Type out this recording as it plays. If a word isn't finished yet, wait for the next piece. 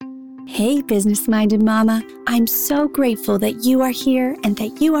Hey, business-minded mama. I'm so grateful that you are here and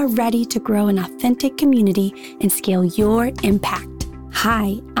that you are ready to grow an authentic community and scale your impact.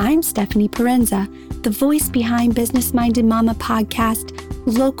 Hi, I'm Stephanie Parenza, the voice behind Business-Minded Mama podcast,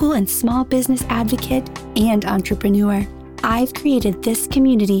 local and small business advocate, and entrepreneur. I've created this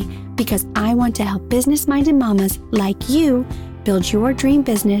community because I want to help business-minded mamas like you build your dream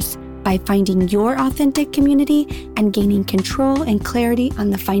business by finding your authentic community and gaining control and clarity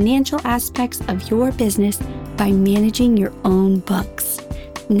on the financial aspects of your business by managing your own books.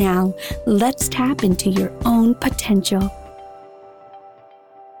 Now, let's tap into your own potential.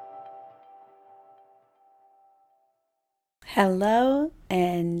 Hello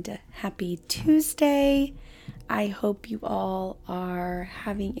and happy Tuesday. I hope you all are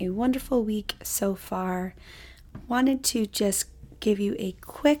having a wonderful week so far. Wanted to just give you a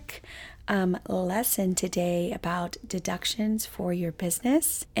quick lesson today about deductions for your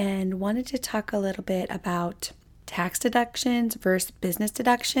business, and wanted to talk a little bit about tax deductions versus business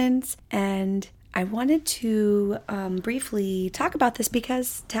deductions. And I wanted to briefly talk about this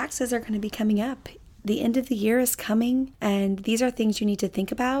because taxes are going to be coming up. The end of the year is coming, and these are things you need to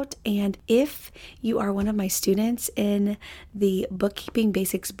think about. And if you are one of my students in the Bookkeeping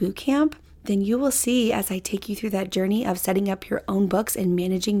Basics Bootcamp, then you will see as I take you through that journey of setting up your own books and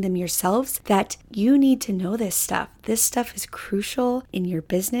managing them yourselves that you need to know this stuff. This stuff is crucial in your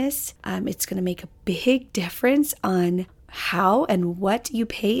business. It's going to make a big difference on how and what you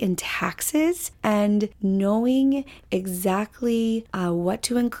pay in taxes, and knowing exactly what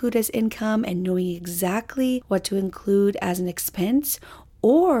to include as income and knowing exactly what to include as an expense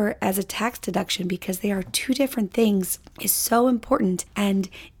or as a tax deduction, because they are two different things, is so important. And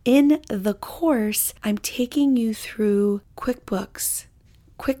in the course, I'm taking you through QuickBooks.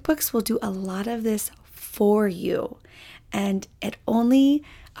 QuickBooks will do a lot of this for you. And at only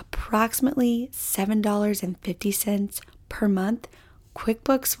approximately $7.50 per month,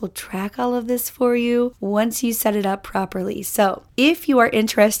 QuickBooks will track all of this for you once you set it up properly. So if you are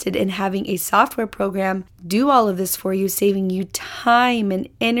interested in having a software program do all of this for you, saving you time and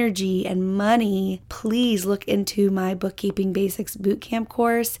energy and money, please look into my Bookkeeping Basics Bootcamp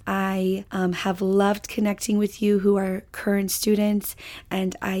course. I have loved connecting with you who are current students,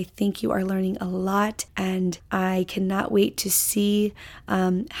 and I think you are learning a lot, and I cannot wait to see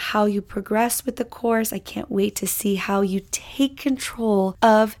how you progress with the course. I can't wait to see how you take control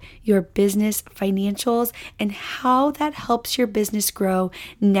of your business financials and how that helps your business grow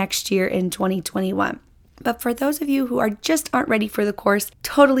next year in 2021. But for those of you who aren't ready for the course,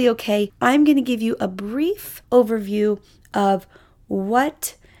 totally okay. I'm going to give you a brief overview of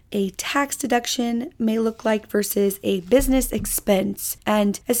what a tax deduction may look like versus a business expense.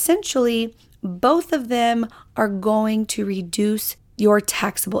 And essentially, both of them are going to reduce your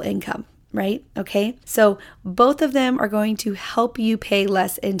taxable income, right? Okay. So both of them are going to help you pay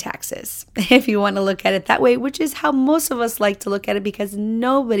less in taxes, if you want to look at it that way, which is how most of us like to look at it, because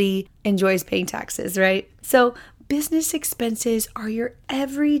nobody enjoys paying taxes, right? So business expenses are your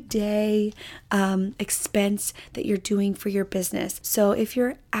everyday expense that you're doing for your business. So if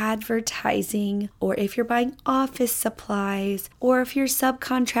you're advertising, or if you're buying office supplies, or if you're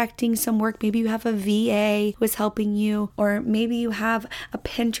subcontracting some work, maybe you have a VA who is helping you, or maybe you have a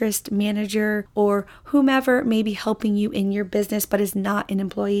Pinterest manager, or whomever may be helping you in your business but is not an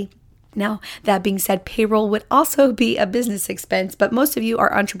employee. Now, that being said, payroll would also be a business expense, but most of you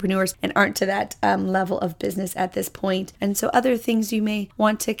are entrepreneurs and aren't to that level of business at this point. And so other things you may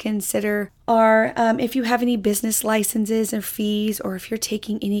want to consider are if you have any business licenses or fees, or if you're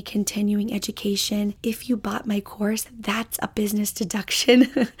taking any continuing education. If you bought my course, that's a business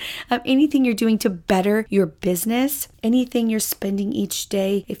deduction. Anything you're doing to better your business, anything you're spending each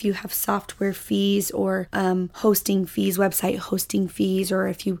day, if you have software fees or hosting fees, website hosting fees, or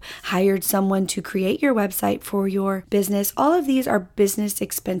if you hired someone to create your website for your business, all of these are business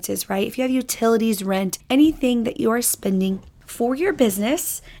expenses, right? If you have utilities, rent, anything that you're spending for your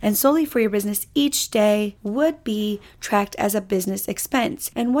business and solely for your business each day would be tracked as a business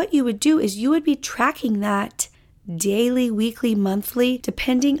expense. And what you would do is you would be tracking that daily, weekly, monthly,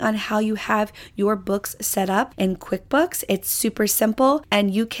 depending on how you have your books set up in QuickBooks. It's super simple,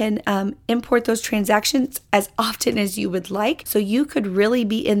 and you can import those transactions as often as you would like. So you could really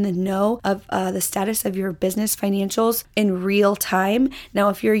be in the know of the status of your business financials in real time. Now,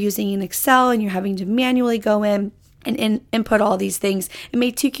 if you're using an Excel and you're having to manually go in and input all these things, it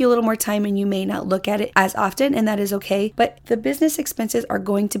may take you a little more time and you may not look at it as often, and that is okay. But the business expenses are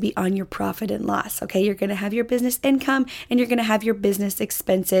going to be on your profit and loss, okay? You're going to have your business income and you're going to have your business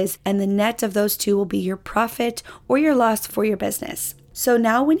expenses, and the net of those two will be your profit or your loss for your business. So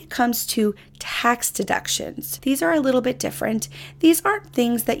now when it comes to tax deductions, these are a little bit different. These aren't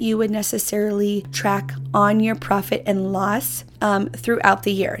things that you would necessarily track on your profit and loss throughout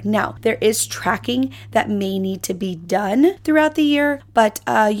the year. Now, there is tracking that may need to be done throughout the year, but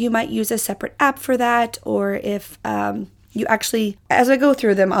you might use a separate app for that, or if you actually, as I go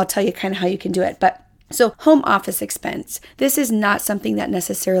through them, I'll tell you kind of how you can do it. So home office expense, this is not something that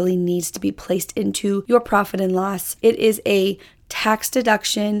necessarily needs to be placed into your profit and loss. It is a tax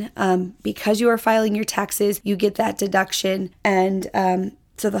deduction. Because you are filing your taxes, you get that deduction. And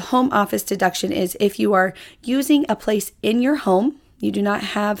so the home office deduction is if you are using a place in your home, you do not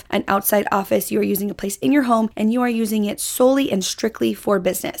have an outside office, you are using a place in your home and you are using it solely and strictly for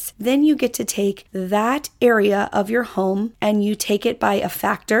business. Then you get to take that area of your home and you take it by a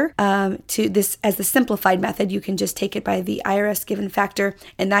factor. To this, as the simplified method, you can just take it by the IRS given factor,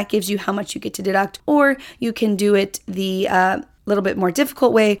 and that gives you how much you get to deduct. Or you can do it the little bit more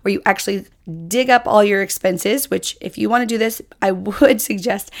difficult way where you actually dig up all your expenses, which if you want to do this, I would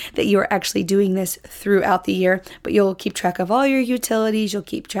suggest that you are actually doing this throughout the year, but you'll keep track of all your utilities, you'll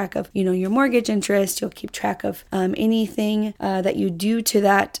keep track of, your mortgage interest, you'll keep track of anything that you do to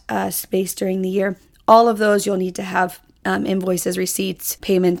that space during the year. All of those you'll need to have invoices, receipts,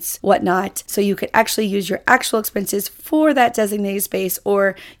 payments, whatnot. So you could actually use your actual expenses for that designated space,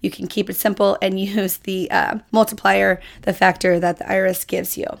 or you can keep it simple and use the multiplier, the factor that the IRS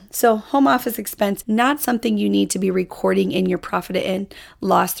gives you. So home office expense, not something you need to be recording in your profit and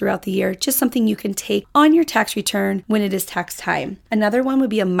loss throughout the year, just something you can take on your tax return when it is tax time. Another one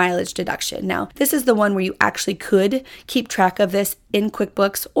would be a mileage deduction. Now, this is the one where you actually could keep track of this in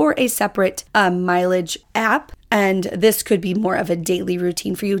QuickBooks or a separate mileage app. And this could be more of a daily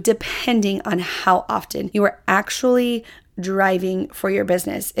routine for you, depending on how often you are actually driving for your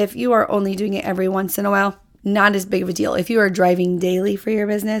business. If you are only doing it every once in a while, not as big of a deal. If you are driving daily for your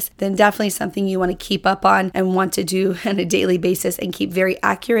business, then definitely something you want to keep up on and want to do on a daily basis and keep very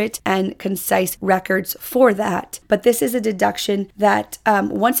accurate and concise records for that. But this is a deduction that,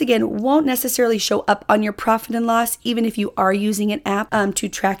 once again, won't necessarily show up on your profit and loss, even if you are using an app to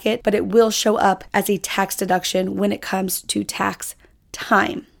track it, but it will show up as a tax deduction when it comes to tax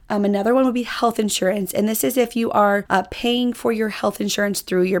time. Another one would be health insurance. And this is if you are paying for your health insurance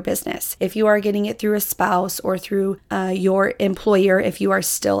through your business. If you are getting it through a spouse or through your employer, if you are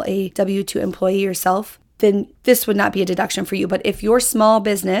still a W-2 employee yourself, then this would not be a deduction for you. But if your small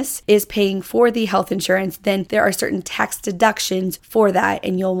business is paying for the health insurance, then there are certain tax deductions for that,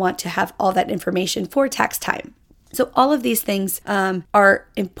 and you'll want to have all that information for tax time. So all of these things are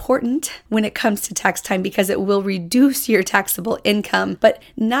important when it comes to tax time because it will reduce your taxable income, but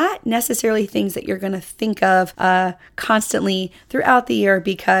not necessarily things that you're going to think of constantly throughout the year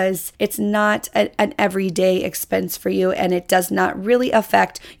because it's not an everyday expense for you, and it does not really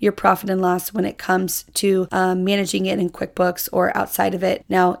affect your profit and loss when it comes to managing it in QuickBooks or outside of it.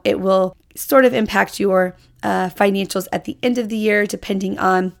 Now, it will sort of impact your financials at the end of the year, depending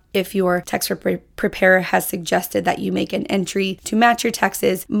on if your tax preparer has suggested that you make an entry to match your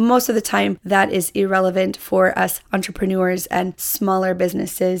taxes. Most of the time, that is irrelevant for us entrepreneurs and smaller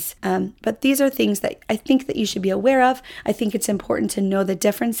businesses. But these are things that I think that you should be aware of. I think it's important to know the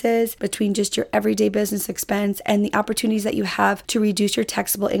differences between just your everyday business expense and the opportunities that you have to reduce your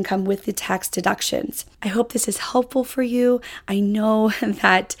taxable income with the tax deductions. I hope this is helpful for you. I know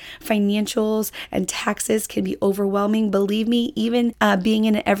that financials and taxes can be overwhelming. Believe me, even being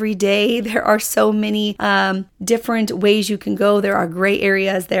in it every day, there are so many different ways you can go. There are gray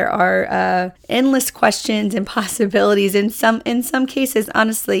areas. There are endless questions and possibilities in some cases,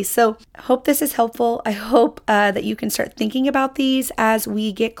 honestly. So I hope this is helpful. I hope that you can start thinking about these as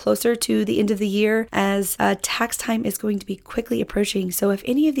we get closer to the end of the year, as tax time is going to be quickly approaching. So if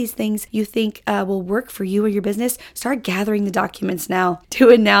any of these things you think will work for you or your business, start gathering the documents now. Do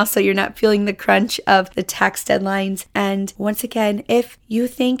it now so you're not feeling the crunch of the tax deadlines. And once again, if you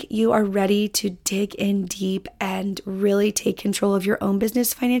think you are ready to dig in deep and really take control of your own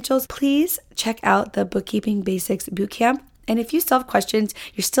business financials, please check out the Bookkeeping Basics Bootcamp. And if you still have questions,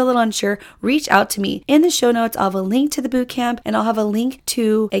 you're still a little unsure, reach out to me. In the show notes, I'll have a link to the bootcamp, and I'll have a link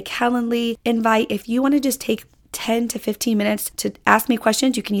to a Calendly invite. If you want to just take 10 to 15 minutes to ask me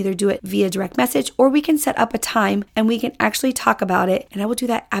questions, you can either do it via direct message, or we can set up a time and we can actually talk about it. And I will do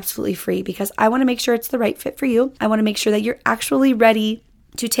that absolutely free because I want to make sure it's the right fit for you. I want to make sure that you're actually ready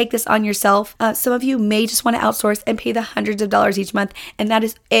to take this on yourself. Some of you may just want to outsource and pay the hundreds of dollars each month, and that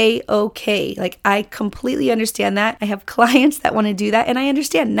is a-okay. Like, I completely understand that. I have clients that want to do that, and I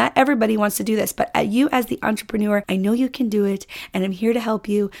understand not everybody wants to do this, but you as the entrepreneur, I know you can do it, and I'm here to help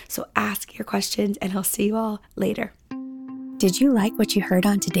you. So ask your questions, and I'll see you all later. Did you like what you heard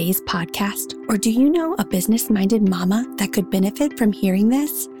on today's podcast? Or do you know a business-minded mama that could benefit from hearing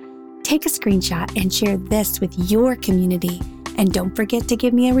this? Take a screenshot and share this with your community. And don't forget to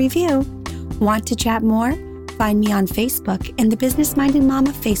give me a review. Want to chat more? Find me on Facebook in the Business Minded Mama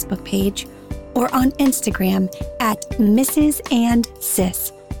Facebook page, or on Instagram at Mrs. and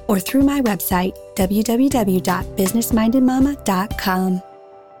Sis, or through my website, www.businessmindedmama.com.